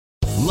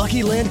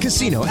Lucky Land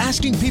Casino,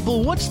 asking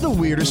people, what's the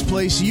weirdest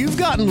place you've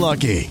gotten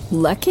lucky?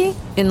 Lucky?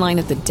 In line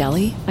at the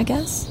deli, I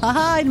guess?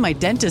 Aha, in my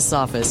dentist's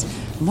office.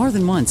 More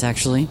than once,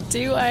 actually.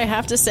 Do I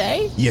have to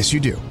say? Yes, you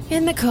do.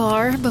 In the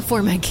car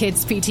before my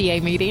kids'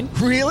 PTA meeting.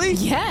 Really?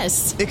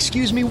 Yes.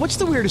 Excuse me, what's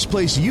the weirdest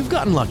place you've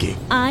gotten lucky?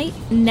 I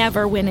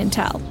never win and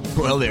tell.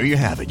 Well, there you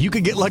have it. You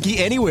can get lucky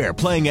anywhere,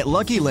 playing at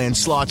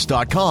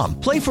LuckyLandSlots.com.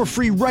 Play for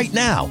free right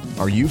now.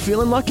 Are you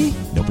feeling lucky?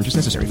 No purchase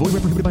necessary. Void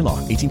where prohibited by law.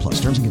 18+.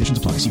 Terms and conditions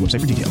apply. See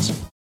website for details.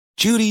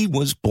 Judy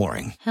was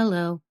boring.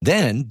 Hello.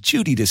 Then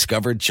Judy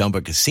discovered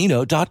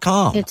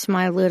ChumbaCasino.com. It's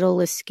my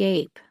little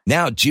escape.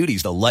 Now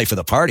Judy's the life of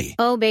the party.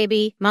 Oh,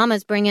 baby,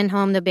 mama's bringing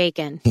home the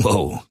bacon.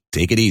 Whoa,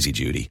 take it easy,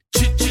 Judy.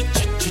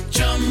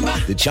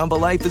 The Chumba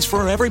life is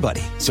for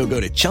everybody. So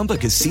go to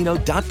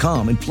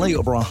ChumbaCasino.com and play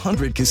over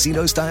 100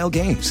 casino-style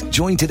games.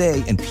 Join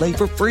today and play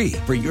for free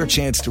for your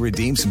chance to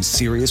redeem some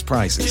serious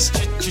prizes.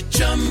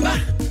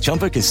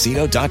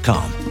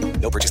 ChumbaCasino.com.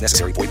 No purchase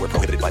necessary. Void where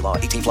prohibited by law.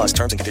 18+.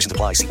 Terms and conditions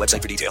apply. See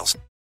website for details.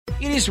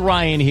 It is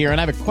Ryan here, and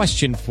I have a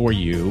question for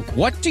you.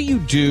 What do you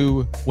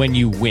do when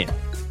you win?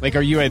 Like,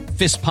 are you a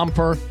fist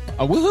pumper,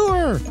 a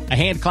woo-hooer, a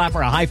hand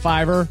clapper, a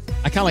high-fiver?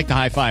 I kind of like the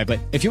high-five, but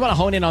if you want to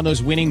hone in on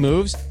those winning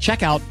moves,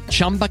 check out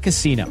Chumba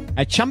Casino.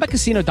 At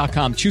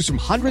ChumbaCasino.com, choose from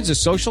hundreds of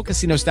social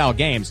casino-style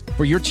games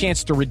for your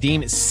chance to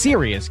redeem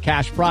serious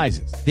cash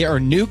prizes. There are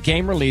new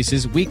game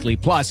releases weekly,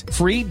 plus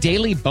free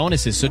daily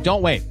bonuses, so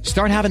don't wait.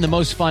 Start having the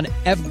most fun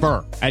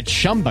ever at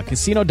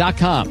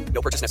ChumbaCasino.com.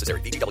 No purchase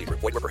necessary. VGW.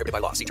 Void where prohibited by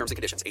law. See terms and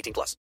conditions.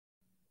 18+.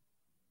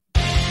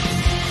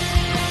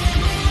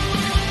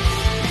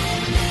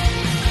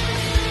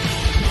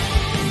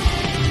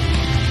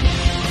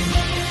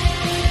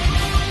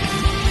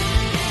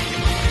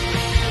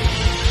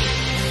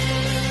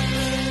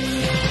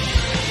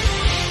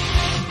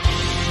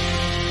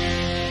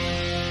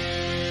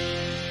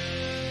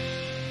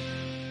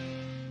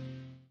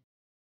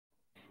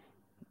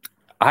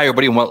 Hi,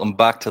 everybody, and welcome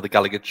back to the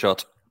Gallagher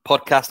Shot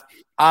podcast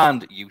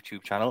and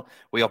YouTube channel.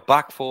 We are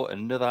back for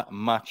another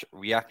match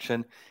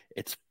reaction.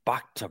 It's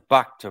back to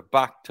back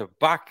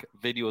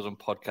videos and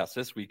podcasts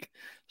this week,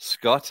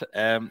 Scott.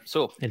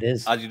 So it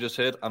is. As you just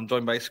heard, I'm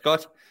joined by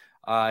Scott.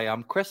 I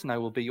am Chris, and I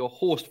will be your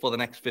host for the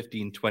next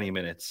 15-20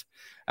 minutes.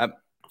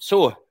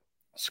 So,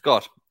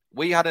 Scott,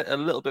 we had a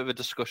little bit of a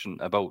discussion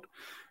about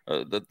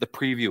the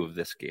preview of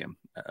this game,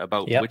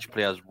 about which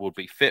players would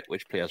be fit,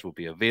 which players would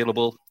be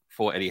available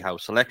for Eddie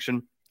Howe's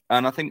selection.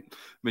 And I think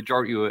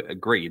majority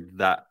agreed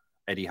that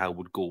Eddie Howe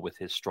would go with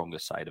his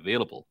strongest side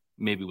available,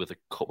 maybe with a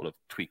couple of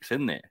tweaks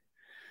in there.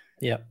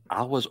 Yeah.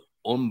 I was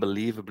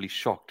unbelievably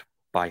shocked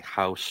by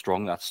how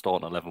strong that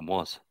starting 11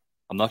 was.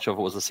 I'm not sure if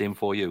it was the same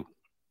for you.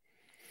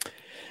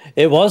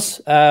 It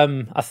was.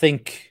 I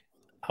think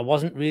I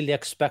wasn't really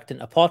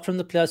expecting, apart from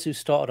the players who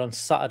started on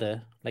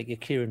Saturday, like your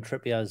Kieran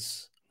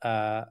Trippier's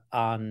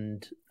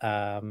and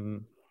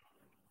I'm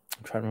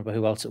trying to remember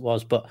who else it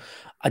was, but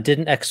I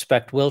didn't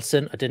expect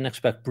Wilson, I didn't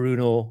expect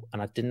Bruno,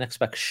 and I didn't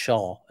expect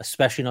Shaw,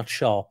 especially not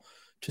Shaw,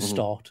 to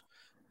start.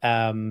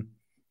 The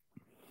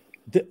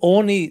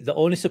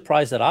only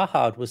surprise that I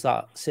had was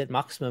that St.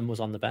 Maximin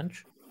was on the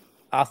bench.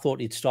 I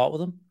thought he'd start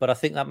with him, but I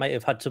think that might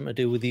have had something to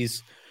do with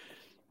his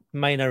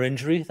minor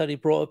injury that he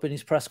brought up in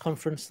his press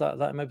conference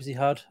that maybe he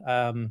had.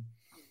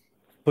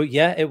 But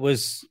yeah, it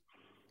was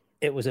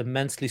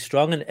immensely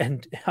strong,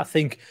 and I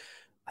think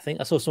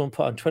I saw someone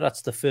put on Twitter,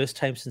 that's the first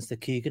time since the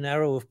Keegan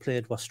era we've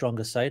played our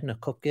strongest side in a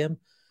cup game,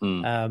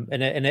 in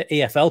an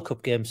EFL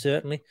Cup game,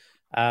 certainly.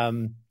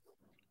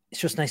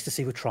 It's just nice to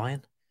see we're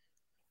trying.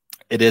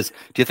 It is.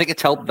 Do you think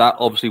it's helped that,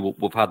 obviously,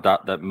 we've had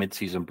that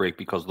mid-season break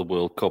because of the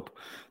World Cup,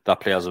 that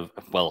players have,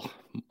 well,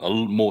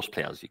 most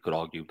players, you could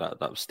argue, that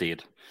have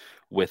stayed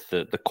with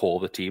the core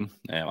of the team.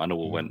 I know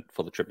we went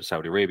for the trip to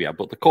Saudi Arabia,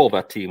 but the core of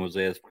that team was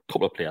there's a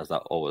couple of players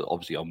that are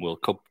obviously on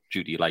World Cup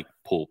duty, like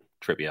Pope,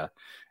 Trippier,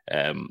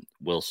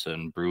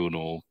 Wilson,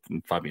 Bruno,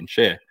 and Fabian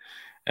Schär.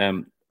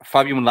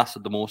 Fabian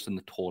lasted the most in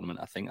the tournament,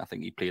 I think. I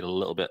think he played a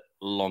little bit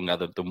longer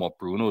than what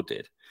Bruno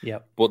did. Yeah.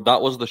 But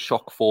that was the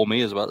shock for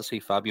me as well to see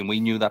Fabian. We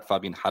knew that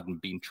Fabian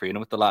hadn't been training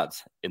with the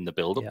lads in the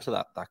build-up to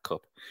that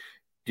cup.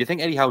 Do you think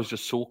Eddie Howe is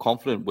just so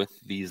confident with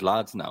these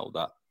lads now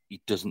that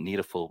he doesn't need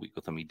a full week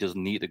with them? He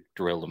doesn't need to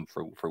drill them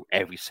through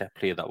every set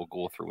play that will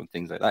go through and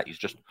things like that. He's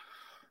just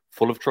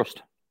full of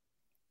trust.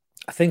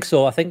 I think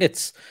so. I think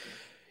it's,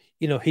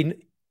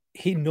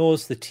 he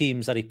knows the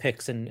teams that he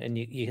picks, and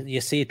you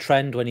see a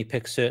trend when he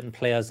picks certain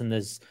players, and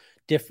there's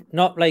different,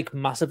 not like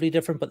massively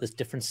different, but there's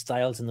different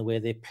styles in the way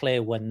they play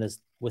when there's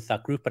with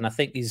that group. And I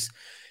think he's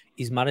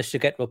managed to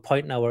get to a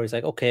point now where he's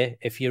like, okay,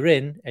 if you're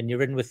in and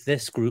you're in with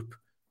this group,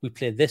 we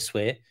play this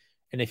way,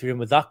 and if you're in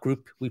with that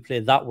group, we play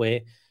that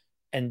way.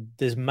 And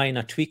there's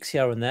minor tweaks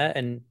here and there,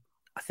 and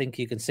I think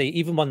you can see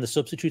even when the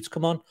substitutes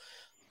come on,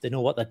 they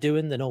know what they're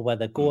doing. They know where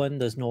they're going.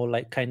 There's no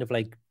kind of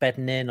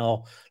betting in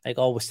or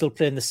we're still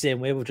playing the same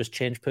way. We've just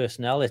changed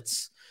personnel.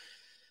 It's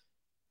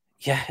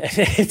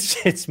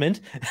mint.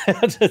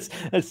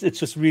 it's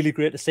just really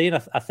great to see. And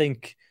I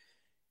think,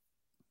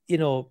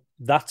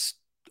 that's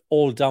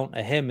all down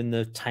to him and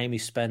the time he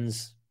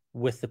spends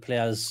with the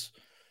players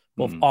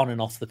both on and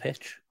off the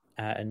pitch,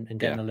 and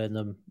getting to learn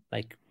them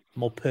like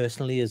more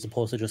personally as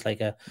opposed to just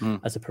like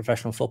as a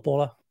professional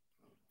footballer.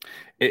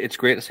 It's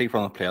great to see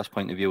from a player's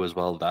point of view as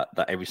well that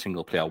every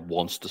single player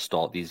wants to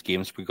start these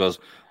games, because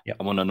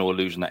I'm under no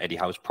illusion that Eddie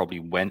Howe's probably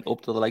went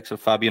up to the likes of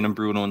Fabian and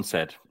Bruno and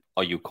said,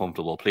 are you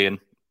comfortable playing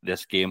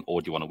this game,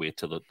 or do you want to wait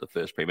till the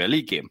first Premier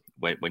League game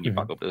when you're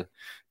back up to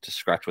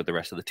scratch with the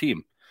rest of the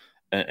team?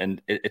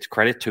 And it's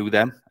credit to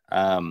them,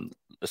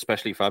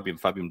 especially Fabian.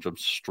 Fabian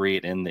jumps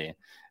straight in there.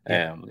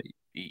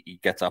 He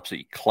gets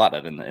absolutely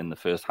clattered in the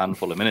first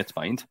handful of minutes,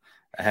 mind.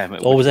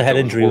 Always a head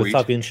injury with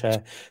Fabian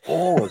Schär.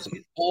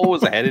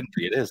 Always a head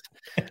injury, it is.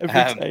 Every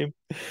time.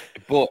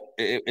 But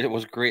it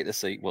was great to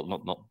see. Well,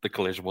 not the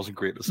collision wasn't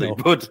great to see,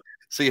 but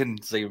seeing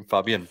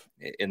Fabian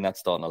in that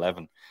starting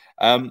 11.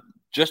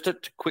 Just to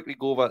quickly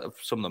go over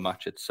some of the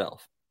match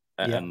itself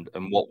and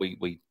what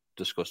we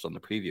discussed on the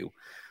preview.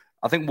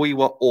 I think we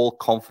were all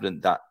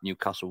confident that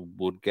Newcastle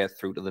would get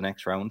through to the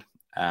next round.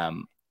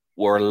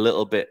 We're a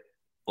little bit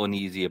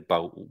uneasy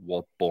about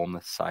what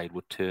Bournemouth side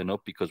would turn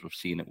up, because we've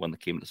seen it when they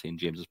came to St.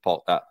 James's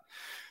Park, that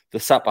they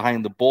sat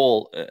behind the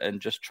ball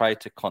and just tried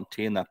to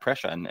contain that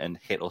pressure and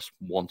hit us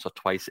once or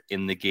twice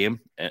in the game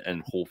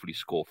and hopefully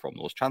score from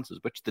those chances,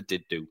 which they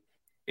did do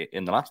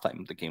in the last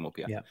time they came up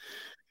here. Yeah.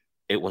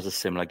 It was a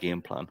similar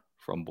game plan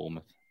from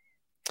Bournemouth.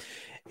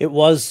 It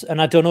was,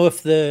 and I don't know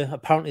if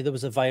apparently there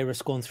was a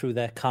virus going through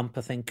their camp.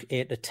 I think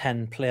 8 to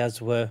 10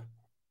 players were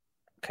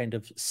kind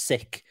of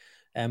sick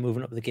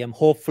moving up the game.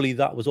 Hopefully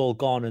that was all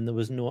gone and there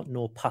was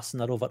no passing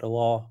that over to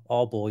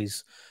our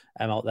boys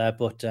out there.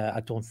 But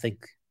I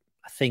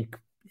think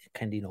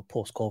kind of,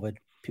 post-COVID,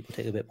 people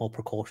take a bit more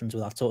precautions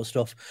with that sort of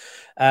stuff.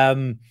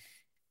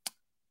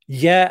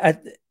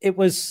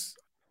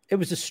 It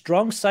was a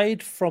strong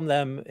side from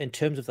them in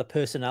terms of the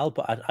personnel,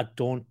 but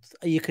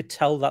you could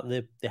tell that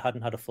they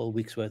hadn't had a full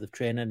week's worth of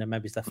training and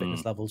maybe their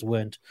fitness levels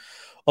weren't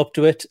up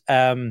to it.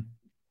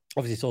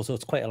 Obviously,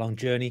 it's quite a long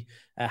journey.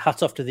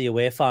 Hats off to the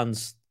away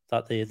fans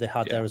that they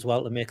had there as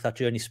well to make that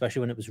journey, especially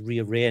when it was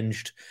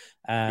rearranged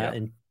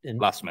in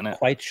last minute,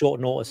 quite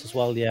short notice as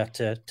well.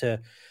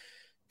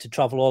 To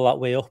travel all that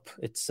way up,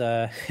 it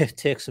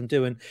takes some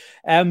doing.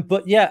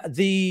 But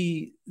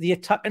the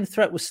attacking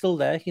threat was still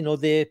there.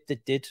 They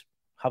did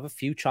have a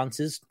few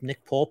chances.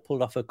 Nick Pope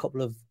pulled off a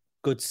couple of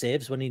good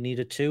saves when he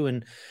needed to,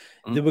 and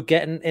they were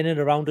getting in and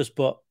around us.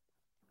 But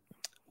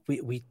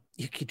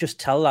you could just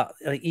tell that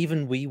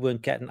even we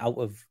weren't getting out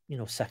of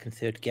second,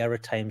 third gear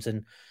at times,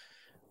 and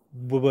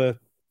we were.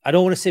 I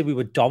don't want to say we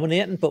were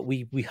dominating, but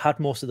we had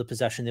most of the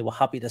possession. They were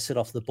happy to sit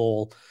off the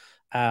ball.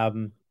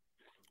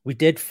 We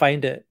did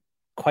find it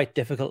quite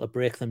difficult to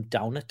break them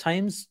down at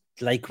times,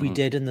 like we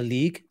did in the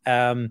league.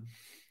 And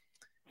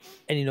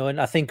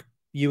I think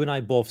you and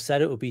I both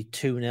said it would be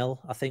 2-0,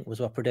 I think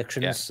was our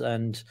predictions. Yeah.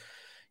 And,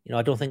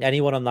 I don't think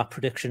anyone on that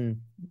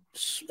prediction,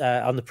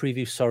 on the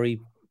preview,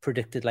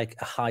 predicted like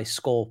a high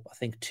score. I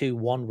think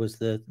 2-1 was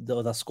the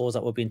other scores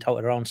that were being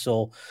touted around.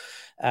 So,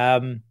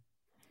 they're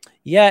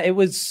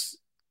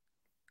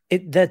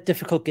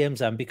difficult games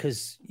then,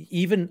 because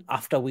even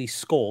after we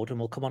scored, and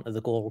we'll come on to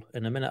the goal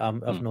in a minute,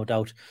 I've no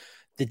doubt,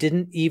 they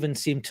didn't even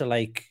seem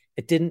to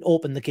it didn't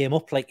open the game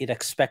up like you'd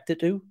expect it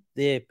to.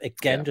 They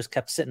just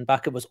kept sitting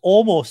back. It was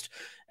almost,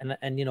 and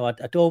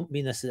I don't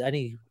mean this as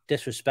any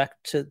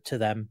disrespect to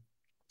them.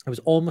 It was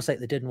almost like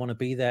they didn't want to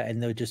be there,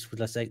 and they were just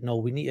like, no,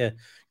 we need to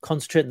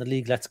concentrate in the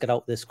league. Let's get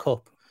out this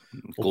cup.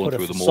 We'll put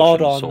a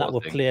facade on that we're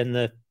playing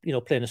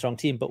playing a strong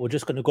team, but we're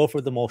just going to go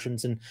through the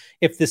motions. And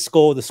if they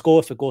score, the score.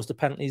 If it goes to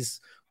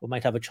penalties, we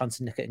might have a chance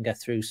to nick it and get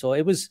through. So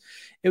it was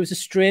a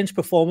strange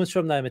performance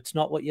from them. It's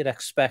not what you'd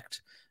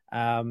expect.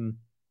 But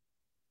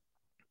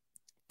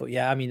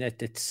yeah, I mean,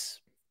 it is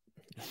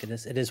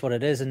what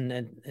it is,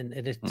 and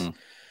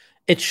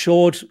it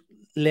showed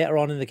later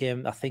on in the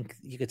game. I think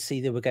you could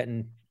see they were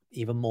getting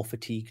even more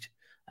fatigued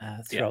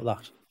throughout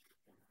that.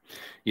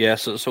 Yeah,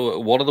 so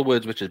one of the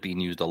words which has been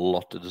used a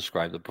lot to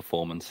describe the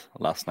performance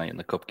last night in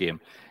the cup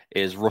game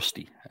is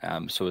rusty.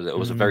 So it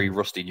was a very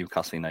rusty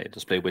Newcastle United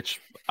display,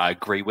 which I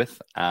agree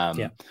with.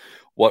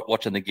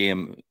 Watching the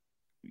game,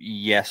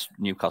 yes,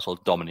 Newcastle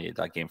dominated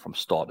that game from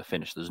start to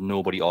finish. There's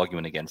nobody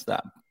arguing against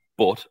that.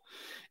 But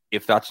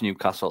if that's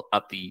Newcastle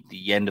at the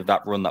end of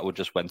that run that we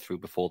just went through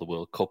before the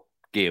World Cup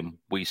game,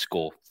 we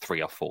score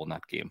 3 or 4 in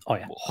that game. Oh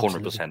yeah,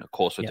 100%. Of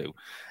course we do.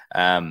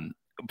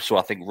 So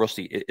I think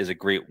rusty is a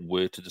great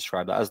word to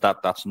describe that as.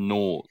 That's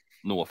no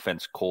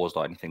offense caused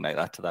or anything like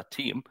that to that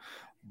team,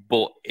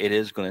 but it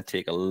is going to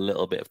take a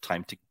little bit of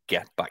time to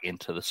get back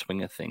into the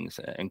swing of things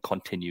and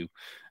continue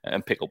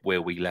and pick up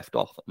where we left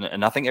off.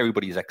 And I think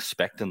everybody's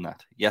expecting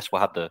that. Yes, we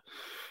had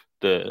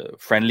the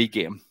friendly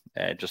game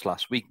just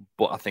last week,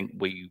 but I think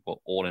we were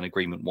all in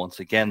agreement once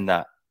again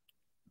that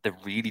they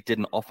really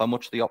didn't offer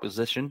much to the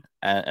opposition,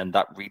 and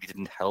that really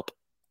didn't help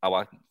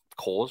our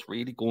cause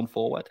really going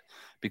forward,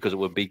 because it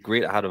would be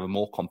great to have a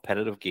more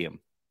competitive game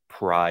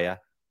prior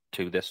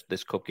to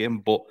this cup game.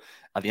 But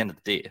at the end of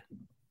the day,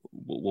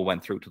 we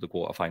went through to the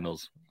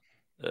quarterfinals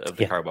of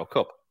the Carabao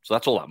Cup, so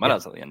that's all that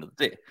matters at the end of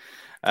the day.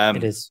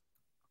 It is.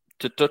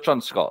 To touch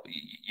on Scott,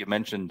 you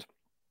mentioned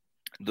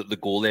the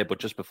goal there, but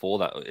just before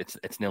that, it's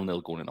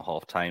 0-0 going into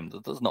half time.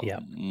 There's not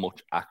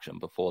much action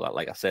before that.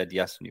 Like I said,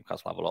 yes,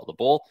 Newcastle have a lot of the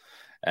ball,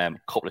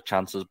 couple of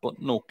chances, but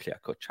no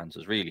clear-cut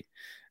chances really.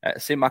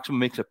 St. Maximin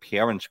makes an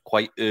appearance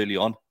quite early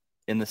on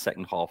in the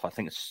second half. I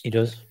think it's he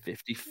does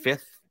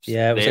 55th.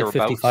 Yeah, it was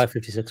like 55,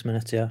 56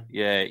 minutes.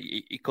 Yeah,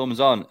 he comes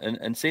on,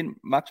 and St.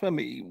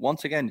 Maximin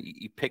once again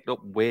he picked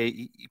up where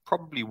he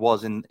probably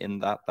was in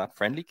that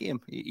friendly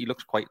game. He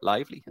looks quite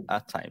lively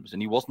at times,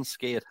 and he wasn't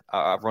scared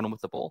of running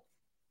with the ball.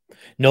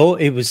 No,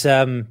 it was.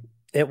 I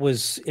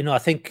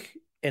think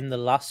in the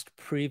last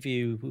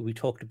preview we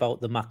talked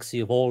about the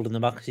Maxi of old and the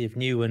Maxi of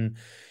new, and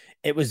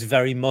it was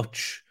very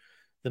much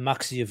the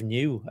Maxi of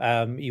new.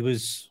 He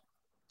was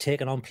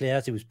taking on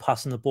players, he was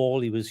passing the ball,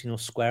 he was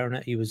squaring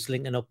it, he was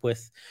linking up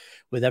with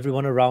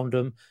everyone around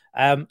him.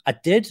 I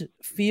did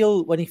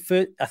feel when he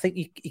first, I think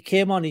he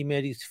came on, he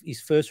made his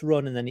first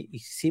run, and then he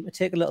seemed to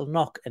take a little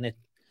knock, and it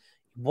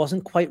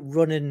wasn't quite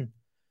running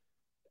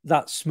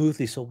that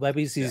smoothly. So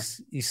maybe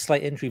his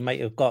slight injury might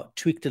have got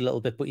tweaked a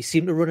little bit, but he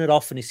seemed to run it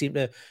off, and he seemed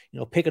to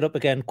pick it up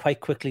again quite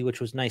quickly, which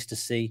was nice to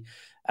see.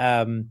 He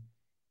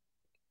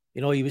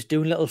was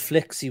doing little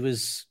flicks. He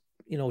was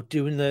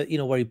doing the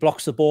where he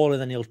blocks the ball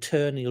and then he'll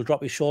turn and he'll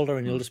drop his shoulder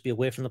and he'll just be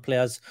away from the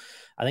players.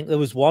 I think there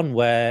was one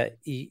where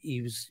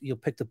he'll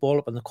pick the ball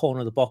up in the corner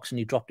of the box and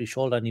he dropped his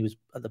shoulder and he was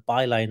at the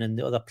byline, and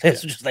the other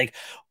players were just like,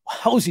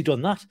 how's he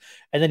done that?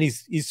 And then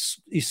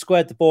he's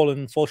squared the ball, and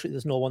unfortunately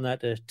there's no one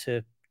there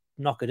to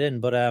knock it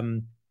in. But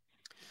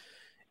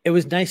it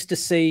was nice to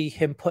see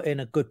him put in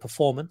a good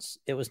performance.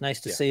 It was nice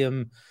to see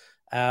him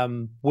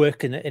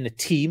work in a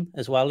team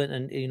as well,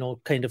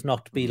 and kind of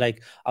not be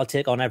like, I'll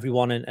take on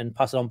everyone and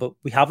pass it on. But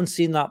we haven't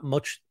seen that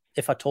much,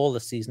 if at all,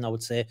 this season, I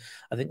would say.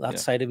 I think that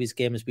side of his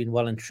game has been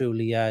well and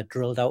truly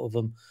drilled out of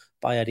him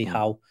by Eddie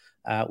Howe,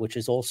 which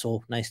is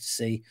also nice to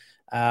see.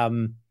 I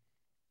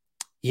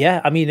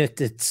mean,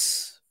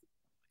 it's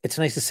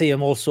nice to see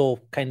him also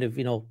kind of,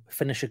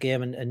 finish a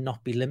game and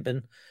not be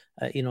limping,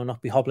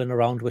 not be hobbling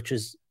around, which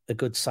is a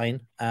good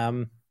sign.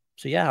 I'm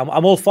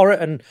all for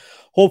it, and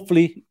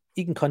hopefully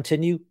he can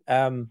continue.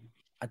 I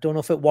don't know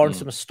if it warrants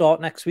him a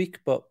start next week,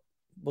 but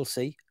we'll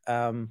see.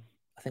 I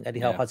think Eddie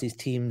Howe has his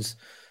teams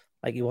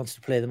like he wants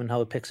to play them and how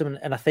he picks them.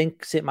 And I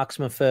think St.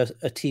 Maximin for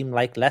a team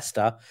like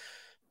Leicester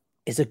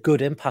is a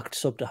good impact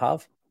sub to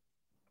have.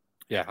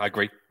 Yeah, I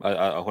agree. I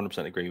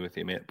 100% agree with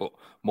you, mate. But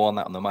more on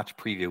that on the match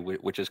preview,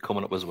 which is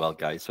coming up as well,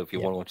 guys. So if you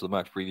want to watch the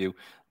match preview,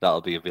 that'll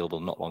be available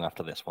not long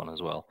after this one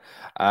as well.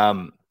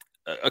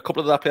 A couple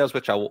of the players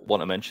which I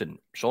want to mention: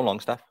 Sean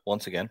Longstaff,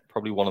 once again,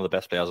 probably one of the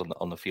best players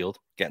on the field,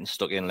 getting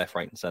stuck in left,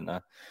 right, and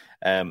centre.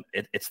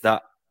 It's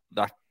that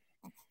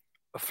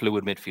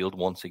fluid midfield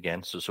once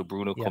again. So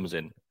Bruno comes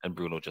in, and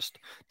Bruno just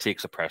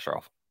takes the pressure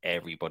off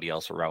everybody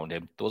else around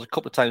him. There was a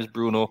couple of times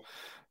Bruno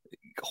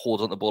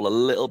holds on the ball a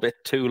little bit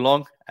too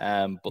long,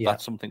 but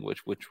that's something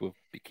which we've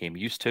became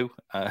used to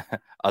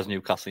as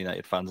Newcastle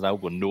United fans now.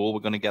 We know we're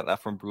going to get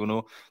that from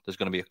Bruno. There's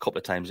going to be a couple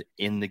of times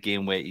in the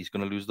game where he's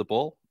going to lose the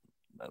ball.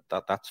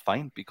 That's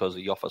fine, because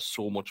he offers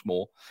so much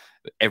more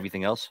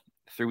everything else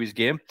through his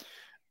game.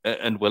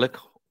 And Willock,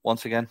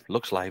 once again,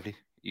 looks lively.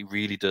 He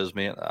really does,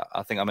 mate.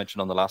 I think I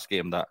mentioned on the last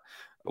game that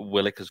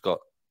Willock has got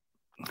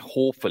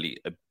hopefully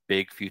a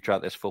big future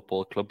at this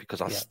football club,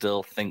 because I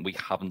still think we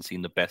haven't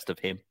seen the best of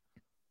him.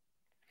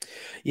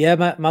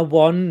 Yeah, my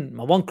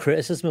one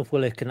criticism of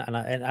Willock, and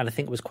I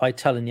think it was quite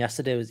telling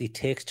yesterday, was he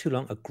takes too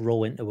long to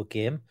grow into a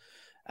game.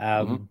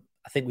 I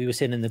think we were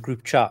saying in the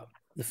group chat,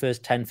 the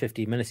first 10,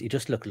 15 minutes, he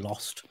just looked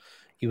lost.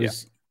 He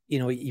was,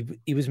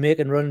 he was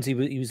making runs. He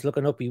was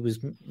looking up. He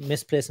was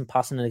misplacing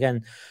passing. And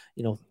again,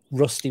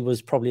 rusty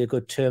was probably a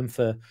good term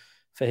for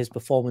his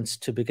performance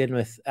to begin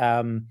with.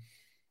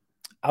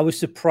 I was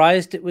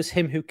surprised it was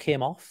him who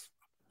came off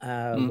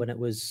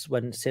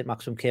when St.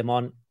 Maximin came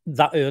on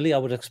that early. I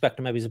would expect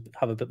him maybe to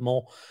have a bit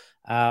more.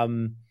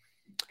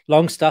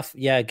 Longstaff,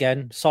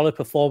 again, solid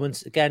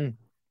performance. Again,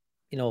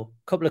 a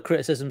couple of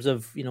criticisms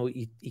of,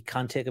 he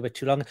can take a bit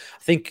too long.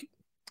 I think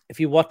if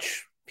you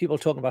watch people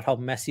talking about how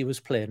Messi was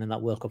playing in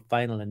that World Cup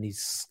final and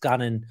he's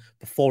scanning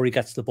before he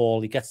gets the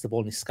ball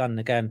and he's scanning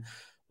again.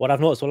 What I've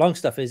noticed with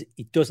Longstaff is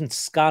he doesn't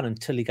scan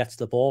until he gets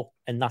the ball,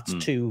 and that's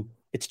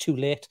it's too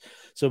late.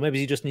 So maybe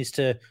he just needs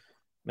to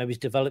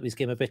develop his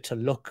game a bit to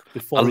look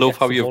before. I love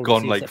how you've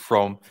gone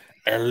from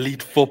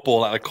elite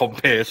football that I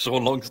compare so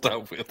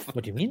Longstaff with.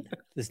 What do you mean?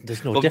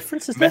 There's no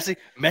difference, is there?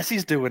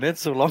 Messi's doing it,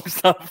 so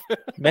Longstaff.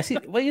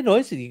 Messi, well, you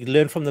can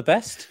learn from the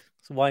best.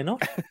 So why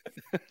not?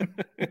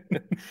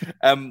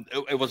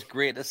 It was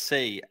great to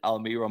see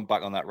Almiron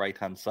back on that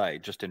right-hand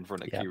side, just in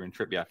front of Kieran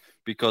Trippier,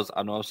 because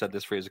I know I've said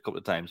this phrase a couple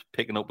of times,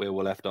 picking up where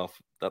we left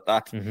off,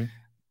 that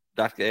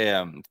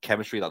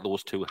chemistry that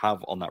those two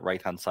have on that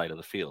right-hand side of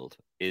the field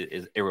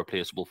is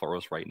irreplaceable for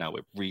us right now.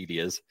 It really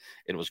is.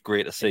 It was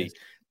great to see.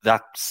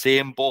 That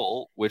same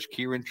ball, which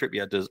Kieran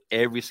Trippier does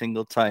every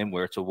single time,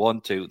 where it's a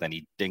 1-2, then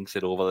he dinks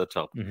it over the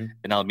top. And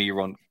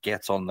Almiron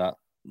gets on that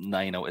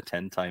 9 out of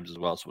 10 times as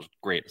well. So it was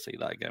great to see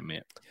that again,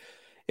 mate.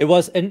 It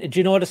was, and do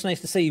you know what it's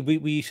nice to see?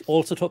 We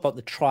also talked about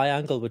the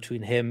triangle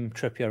between him,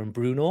 Trippier, and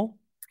Bruno.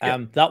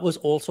 That was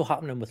also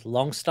happening with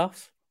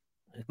Longstaff,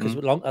 because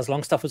as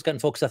Longstaff was getting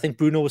focused, I think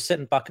Bruno was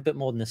sitting back a bit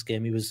more in this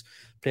game. He was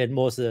playing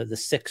more as the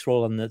 6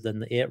 role than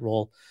the 8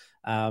 role.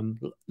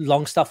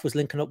 Longstaff was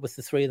linking up with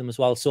the 3 of them as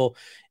well, so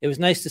it was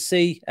nice to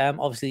see.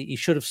 Obviously, he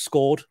should have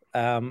scored.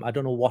 I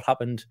don't know what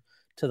happened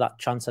to that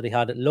chance that he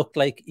had. It looked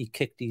like he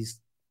kicked his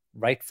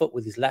right foot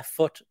with his left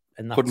foot,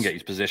 and couldn't get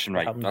his position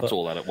right. That's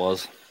all that it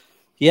was.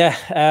 Yeah,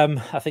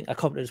 I think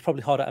it was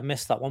probably harder to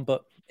miss that one,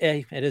 but yeah,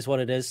 it is what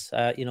it is.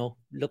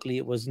 Luckily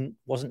it wasn't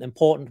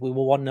important. We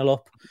were 1-0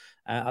 up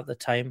at the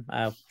time.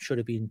 Should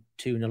have been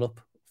 2-0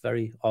 up,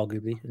 very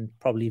arguably, and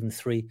probably even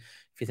 3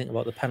 if you think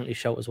about the penalty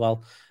shout as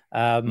well.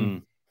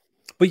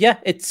 But yeah,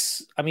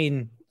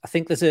 I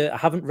think I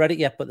haven't read it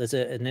yet, but there's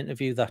an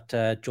interview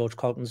that George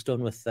Carlton's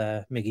done with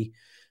Miggy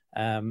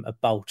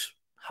about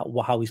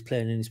how he's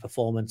playing in his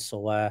performance.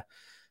 So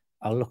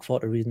I'll look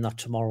forward to reading that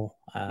tomorrow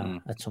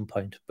at some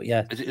point. But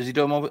yeah, is he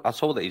doing more? I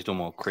saw that he's done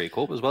more Craig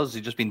Hope as well. Has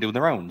he just been doing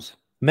the rounds?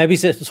 Maybe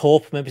it's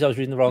Hope. Maybe I was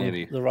reading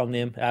the wrong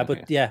name.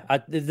 But yeah,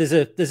 there's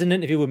an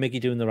interview with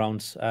Miggy doing the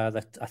rounds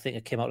that I think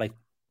it came out like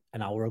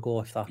an hour ago,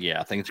 if that.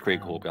 Yeah, I think it's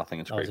Craig Hope. I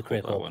think it's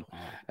Craig Hope.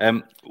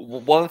 One.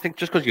 Well, I think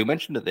just because you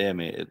mentioned it there,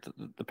 mate,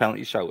 the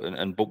penalty shout,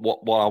 but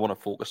what I want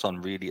to focus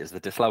on really is the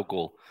disallowed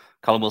goal.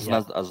 Callum Wilson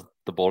has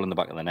the ball in the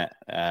back of the net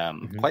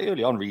quite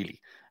early on,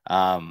 really,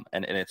 and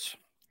it's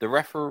the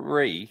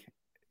referee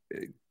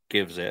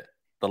gives it.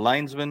 The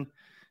linesman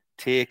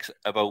takes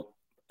about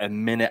a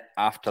minute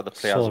after the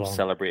players have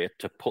celebrated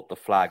to put the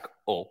flag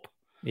up.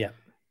 Yeah,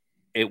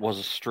 it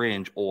was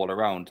strange all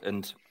around,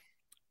 and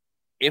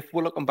if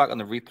we're looking back on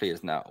the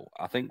replays now,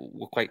 I think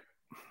we're quite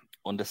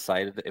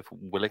undecided if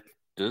Willock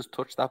does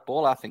touch that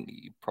ball. I think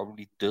he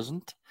probably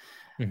doesn't.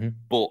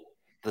 But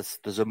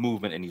there's a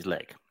movement in his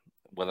leg,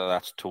 whether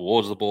that's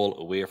towards the ball,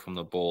 away from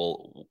the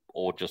ball,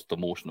 or just the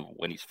motion of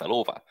when he's fell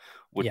over.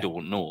 We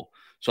don't know.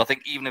 So I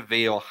think even if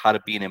VAR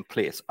had been in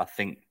place, I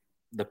think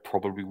they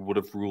probably would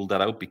have ruled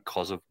that out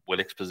because of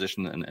Willock's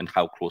position and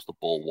how close the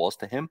ball was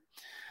to him.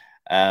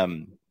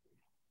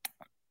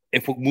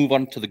 If we move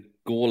on to the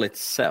goal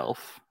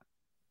itself,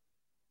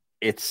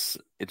 it's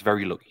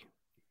very lucky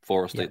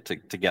for us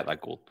to get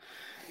that goal.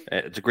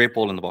 It's a great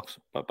ball in the box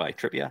by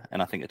Trippier,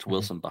 and I think it's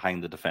Wilson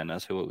behind the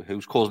defenders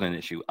who's causing an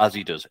issue, as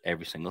he does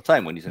every single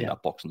time when he's in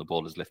that box and the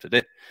ball is lifted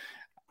in.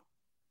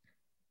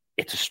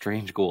 It's a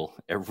strange goal.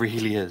 It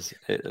really is.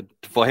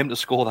 For him to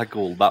score that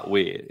goal that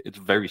way, it's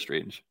very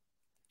strange.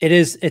 It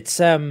is. It's.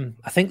 I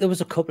think there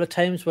was a couple of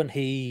times when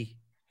he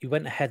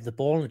went ahead of the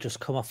ball and it just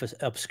come off an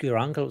obscure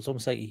angle. It's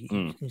almost like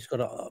he's got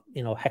a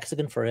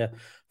hexagon for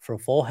a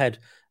forehead.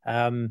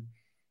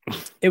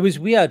 It was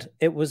weird.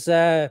 It was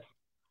one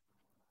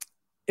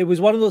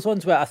of those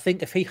ones where I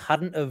think if he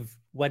hadn't have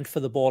went for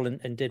the ball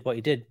and did what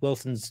he did,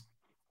 Wilson's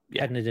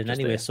heading it in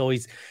anyway. There. So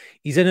he's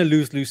in a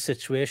lose-lose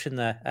situation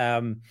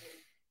there.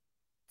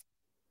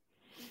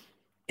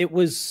 It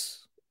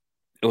was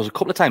a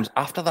couple of times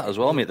after that as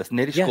well, mate. That's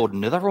nearly scored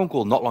another own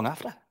goal not long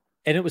after.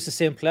 And it was the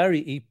same player.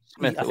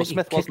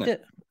 Smith, wasn't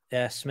it?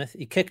 Yeah, Smith.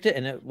 He kicked it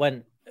and it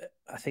went,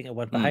 I think it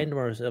went behind him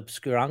or an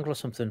obscure angle or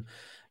something.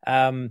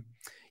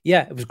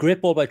 Yeah, it was a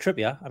great ball by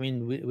Trippier. I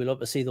mean, we love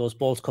to see those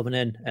balls coming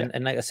in.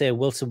 And like I say,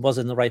 Wilson was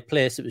in the right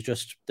place. It was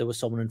just there was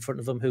someone in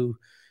front of him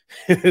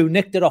who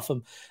nicked it off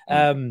him.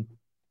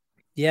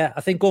 Yeah,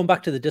 I think going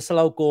back to the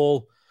disallowed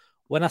goal,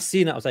 when I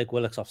seen it, I was like,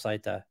 Willock's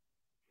offside there.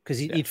 Because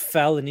he'd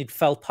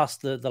fell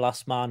past the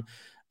last man.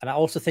 And I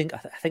also think, I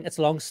think it's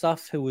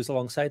Longstaff who was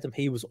alongside them.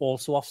 He was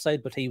also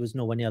offside, but he was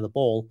nowhere near the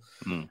ball.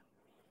 And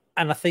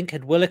I think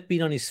had Willock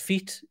been on his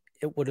feet,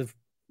 it would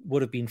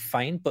have been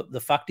fine. But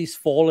the fact he's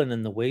fallen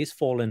and the way he's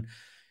fallen,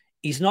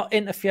 he's not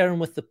interfering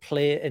with the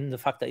play in the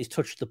fact that he's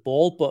touched the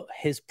ball, but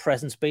his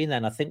presence being there.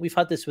 And I think we've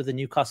had this with the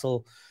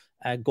Newcastle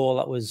goal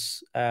that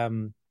was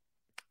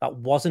that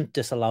wasn't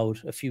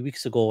disallowed a few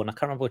weeks ago, and I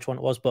can't remember which one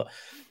it was, but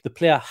the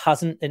player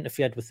hasn't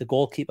interfered with the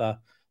goalkeeper.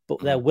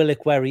 But there,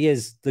 Willock, where he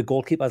is, the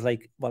goalkeeper's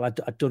like, well, I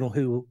don't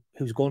know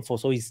who's going for.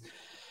 So I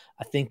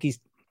think he's,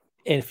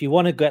 if you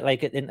want to get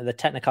like into the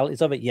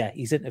technicalities of it,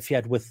 he's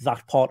interfered with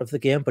that part of the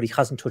game, but he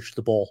hasn't touched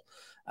the ball.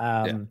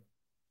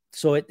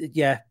 So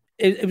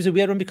it was a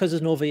weird one because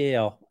there's no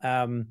VAR.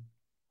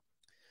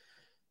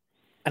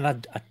 And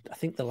I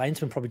think the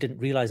linesman probably didn't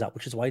realise that,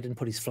 which is why he didn't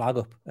put his flag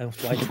up. Why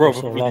he didn't put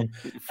so long.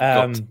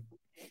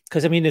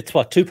 Because, I mean, it's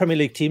two Premier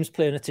League teams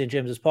playing at St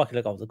James's Park.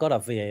 You're like, they've got to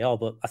have VAR,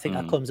 but I think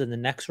that comes in the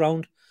next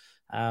round.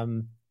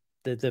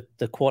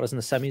 The quarters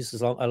and the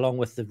semis, along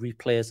with the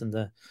replays and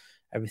the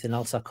everything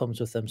else that comes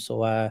with them.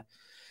 So,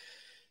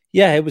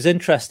 it was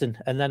interesting.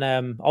 And then,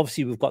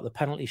 obviously, we've got the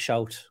penalty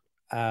shout,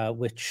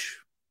 which,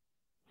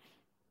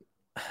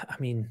 I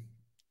mean,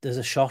 there's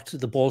a shot,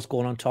 the ball's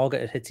going on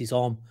target, it hits his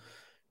arm.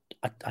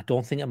 I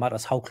don't think it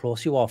matters how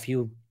close you are. If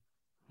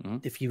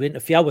you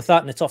interfere with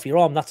that and it's off your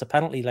arm, that's a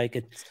penalty.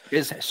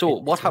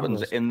 What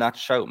happens in that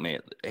shout,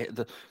 mate?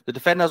 The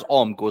defender's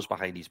arm goes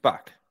behind his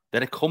back,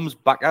 then it comes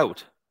back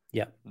out,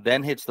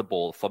 then hits the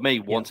ball. For me,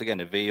 once again,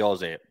 if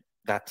VAR's it,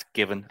 that's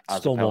given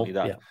as Still a penalty.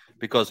 more, That yeah.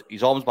 because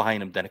his arm's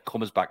behind him, then it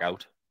comes back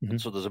out, Mhm.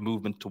 and so there's a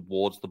movement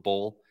towards the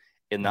ball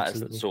in that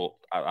Absolutely. instance. So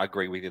I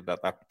agree with you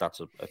that's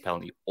a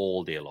penalty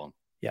all day long.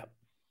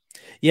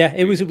 Yeah,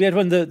 it was a weird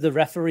one. The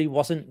referee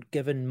wasn't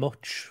given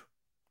much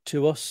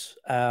to us.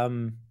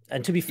 And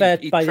to be fair,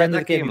 He by the treated end of the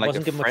that game, he like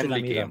wasn't a given much of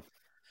friendly them either. game.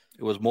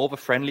 It was more of a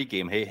friendly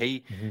game.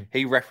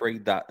 He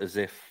refereed that as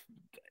if,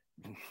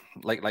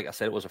 like I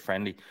said, it was a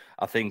friendly.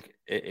 I think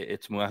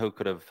it's more who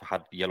could have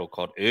had the yellow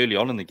card early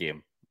on in the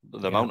game.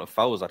 The amount of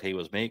fouls that he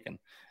was making,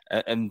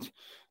 and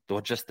they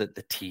were just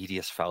the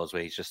tedious fouls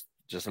where he's just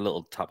a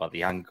little tap at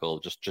the ankle,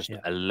 just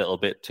a little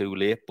bit too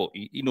late. But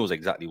he knows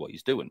exactly what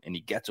he's doing, and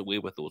he gets away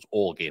with those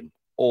all game.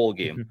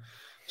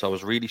 So I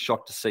was really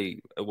shocked to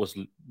see it was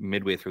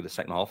midway through the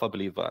second half, I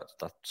believe,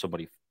 that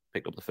somebody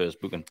picked up the first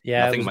booking.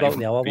 Yeah, I think it was it might about even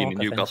the hour been mark,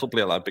 a Newcastle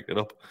player that picked it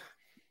up.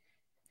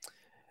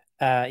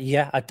 I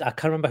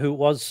can't remember who it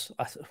was.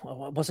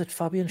 Was it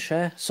Fabian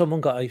Schär?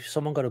 Someone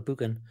got a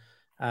booking.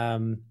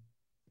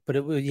 But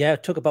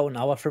it took about an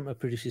hour for him to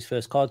produce his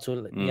first card.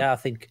 So I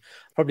think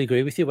I probably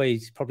agree with you where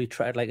he's probably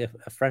treated like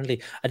a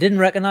friendly. I didn't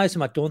recognize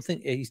him. I don't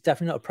think he's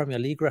definitely not a Premier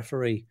League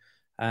referee.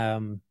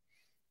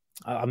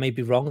 I may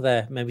be wrong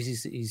there. Maybe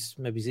he's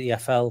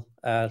EFL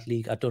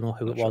league. I don't know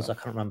who it was. I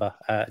can't remember.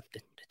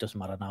 It doesn't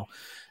matter now.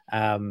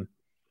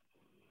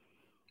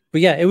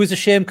 But yeah, it was a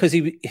shame because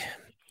we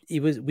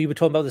were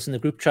talking about this in the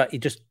group chat.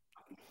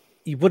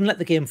 He wouldn't let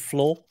the game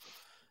flow.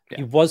 Yeah.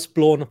 He was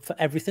blown up for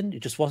everything. He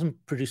just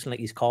wasn't producing like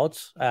his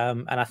cards.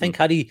 And I think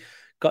had he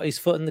got his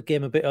foot in the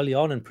game a bit early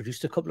on and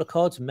produced a couple of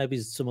cards, maybe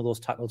some of those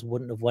tackles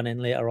wouldn't have went in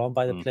later on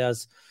by the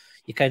players.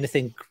 You kind of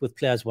think with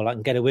players, well, I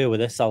can get away with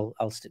this. I'll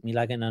stick my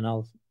leg in and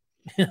I'll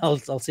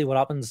see what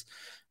happens.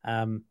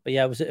 But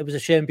yeah, it was a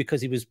shame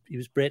because he was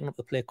breaking up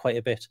the play quite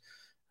a bit.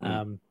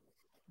 But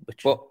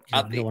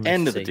at the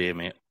end of the day,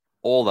 mate,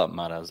 all that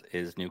matters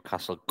is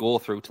Newcastle go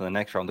through to the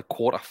next round, the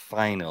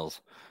quarterfinals.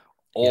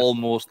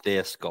 Almost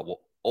there, Scott.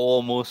 We'll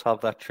almost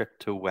have that trip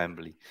to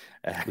Wembley.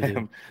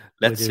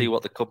 Let's see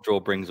what the cup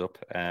draw brings up,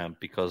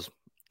 because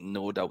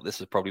no doubt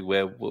this is probably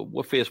where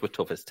we're faced with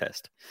toughest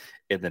test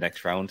in the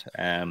next round.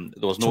 There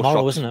was no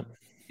tomorrow, shocks. Isn't it?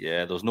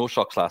 Yeah, there was no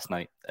shocks last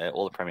night.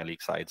 All the Premier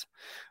League sides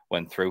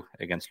went through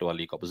against lower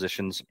league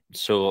oppositions.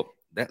 So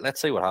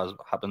let's see what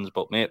happens.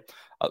 But mate,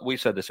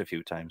 we've said this a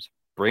few times.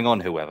 Bring on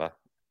whoever,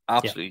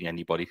 absolutely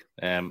anybody.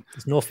 There's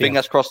no fear.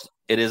 Fingers crossed.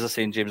 It is a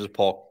St. James's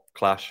Park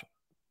clash.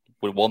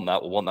 We want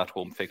that. We want that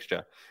home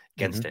fixture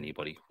against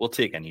anybody. We'll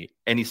take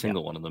any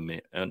single one of them,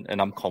 mate. And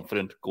I'm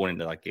confident going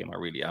into that game. I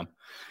really am.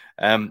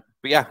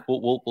 But yeah,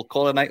 we'll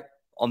call it a night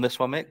on this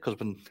one, mate, because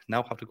we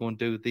now have to go and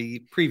do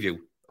the preview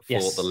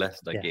for the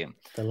Leicester game.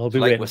 They'll all be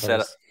like we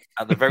said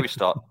at the very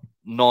start,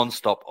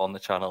 non-stop on the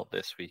channel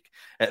this week.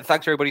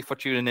 Thanks everybody for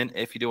tuning in.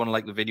 If you do want to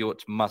like the video,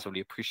 it's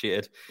massively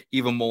appreciated.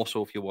 Even more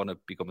so if you want to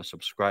become a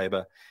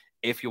subscriber.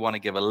 If you want to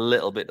give a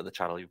little bit to the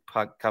channel, you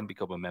can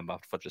become a member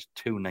for just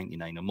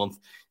 $2.99 a month.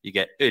 You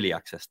get early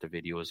access to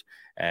videos.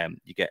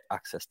 You get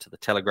access to the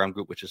Telegram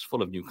group, which is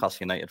full of Newcastle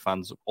United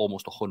fans,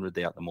 almost 100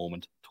 there at the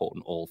moment,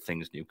 talking all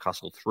things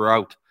Newcastle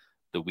throughout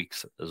the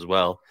weeks as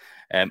well.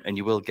 And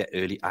you will get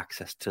early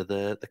access to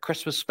the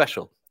Christmas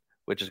special,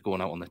 which is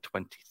going out on the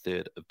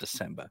 23rd of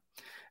December.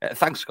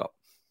 Thanks, Scott.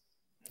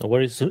 No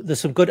worries.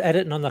 There's some good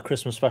editing on that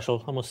Christmas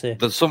special, I must say.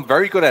 There's some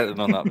very good editing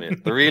on that,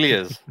 mate. There really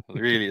is.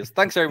 There really is.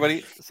 Thanks,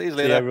 everybody. See you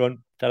later. See you, everyone.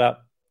 Ta-da.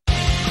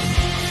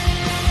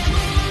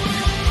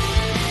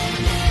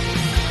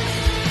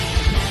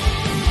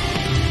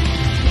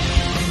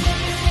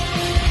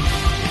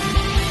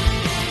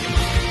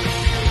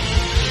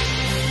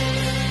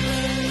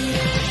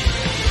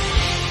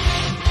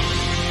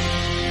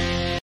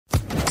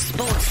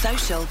 Sports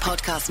Social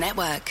Podcast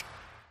Network.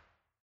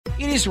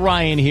 It is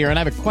Ryan here, and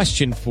I have a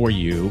question for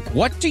you.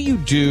 What do you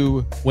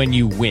do when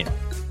you win?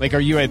 Like, are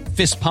you a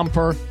fist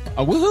pumper,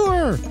 a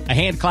woohooer, a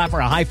hand clapper,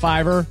 a high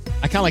fiver?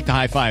 I kind of like the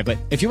high five, but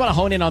if you want to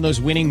hone in on those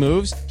winning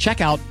moves,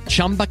 check out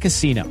Chumba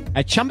Casino.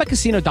 At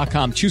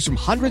ChumbaCasino.com, choose from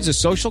hundreds of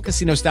social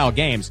casino-style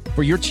games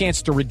for your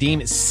chance to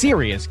redeem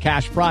serious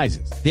cash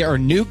prizes. There are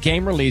new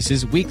game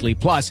releases weekly,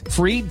 plus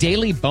free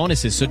daily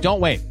bonuses, so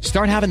don't wait.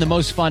 Start having the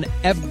most fun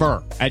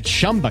ever at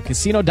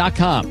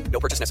ChumbaCasino.com.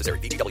 No purchase necessary.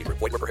 VGW Group.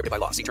 Void where prohibited by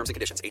law. See terms and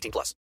conditions. 18+.